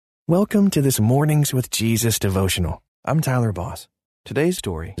Welcome to this Mornings with Jesus devotional. I'm Tyler Boss. Today's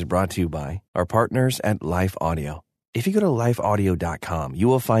story is brought to you by our partners at Life Audio. If you go to lifeaudio.com, you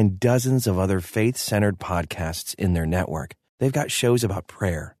will find dozens of other faith-centered podcasts in their network. They've got shows about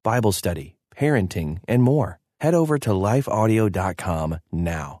prayer, Bible study, parenting, and more. Head over to lifeaudio.com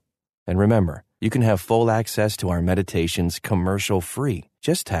now. And remember, you can have full access to our meditations commercial-free.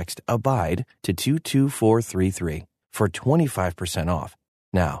 Just text ABIDE to 22433 for 25% off.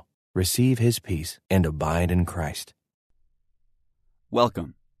 Now, receive His peace and abide in Christ.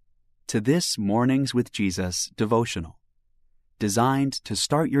 Welcome to this Mornings with Jesus devotional, designed to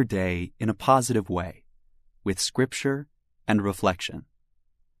start your day in a positive way with scripture and reflection.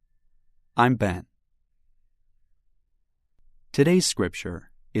 I'm Ben. Today's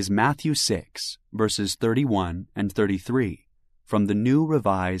scripture is Matthew 6, verses 31 and 33 from the New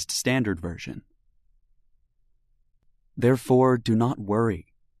Revised Standard Version. Therefore do not worry,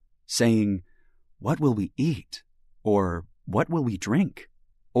 saying, "What will we eat?" or "What will we drink?"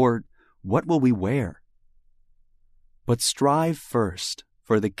 or "What will we wear?" But strive first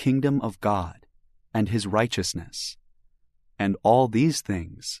for the kingdom of God and His righteousness, and all these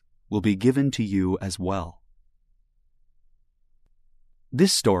things will be given to you as well.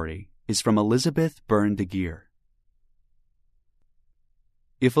 This story is from Elizabeth Byrne de Geer.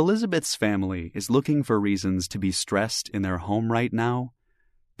 If Elizabeth's family is looking for reasons to be stressed in their home right now,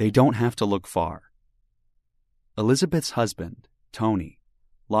 they don't have to look far. Elizabeth's husband, Tony,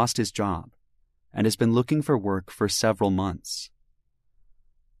 lost his job and has been looking for work for several months.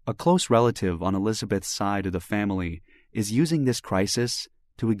 A close relative on Elizabeth's side of the family is using this crisis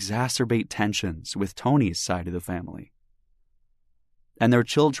to exacerbate tensions with Tony's side of the family. And their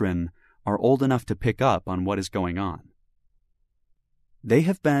children are old enough to pick up on what is going on. They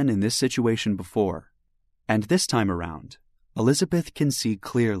have been in this situation before, and this time around, Elizabeth can see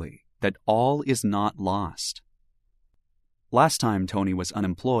clearly that all is not lost. Last time Tony was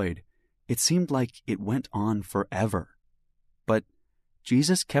unemployed, it seemed like it went on forever. But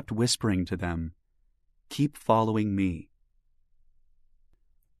Jesus kept whispering to them, "Keep following me."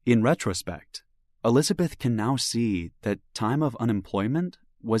 In retrospect, Elizabeth can now see that time of unemployment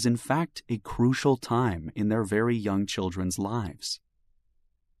was in fact a crucial time in their very young children's lives.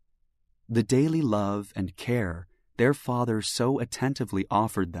 The daily love and care their father so attentively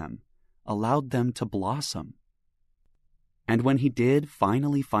offered them allowed them to blossom. And when he did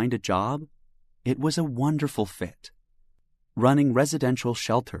finally find a job, it was a wonderful fit, running residential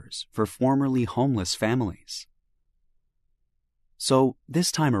shelters for formerly homeless families. So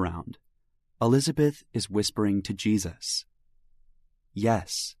this time around, Elizabeth is whispering to Jesus,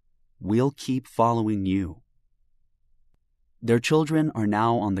 "Yes, we'll keep following you." Their children are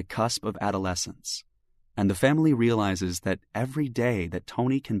now on the cusp of adolescence, and the family realizes that every day that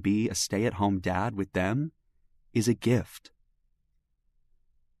Tony can be a stay-at-home dad with them is a gift.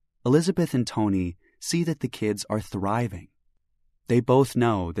 Elizabeth and Tony see that the kids are thriving. They both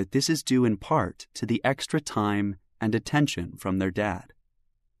know that this is due in part to the extra time and attention from their dad.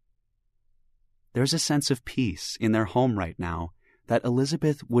 There's a sense of peace in their home right now that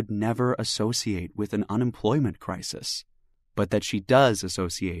Elizabeth would never associate with an unemployment crisis, but that she does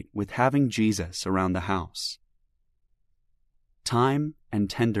associate with having Jesus around the house. Time and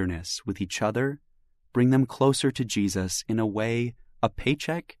tenderness with each other bring them closer to Jesus in a way a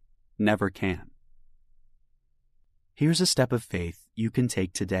paycheck never can. Here's a step of faith you can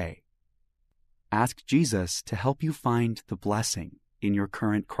take today. Ask Jesus to help you find the blessing in your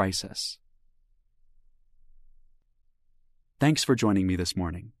current crisis. Thanks for joining me this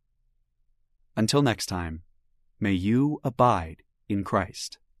morning. Until next time, may you abide in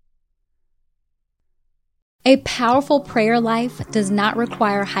Christ. A powerful prayer life does not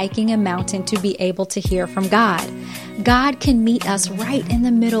require hiking a mountain to be able to hear from God. God can meet us right in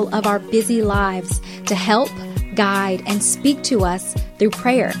the middle of our busy lives to help, guide, and speak to us through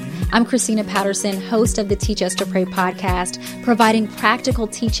prayer. I'm Christina Patterson, host of the Teach Us to Pray podcast, providing practical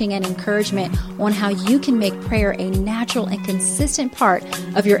teaching and encouragement on how you can make prayer a natural and consistent part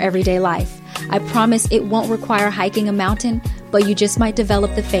of your everyday life. I promise it won't require hiking a mountain, but you just might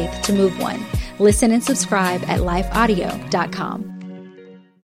develop the faith to move one. Listen and subscribe at lifeaudio.com.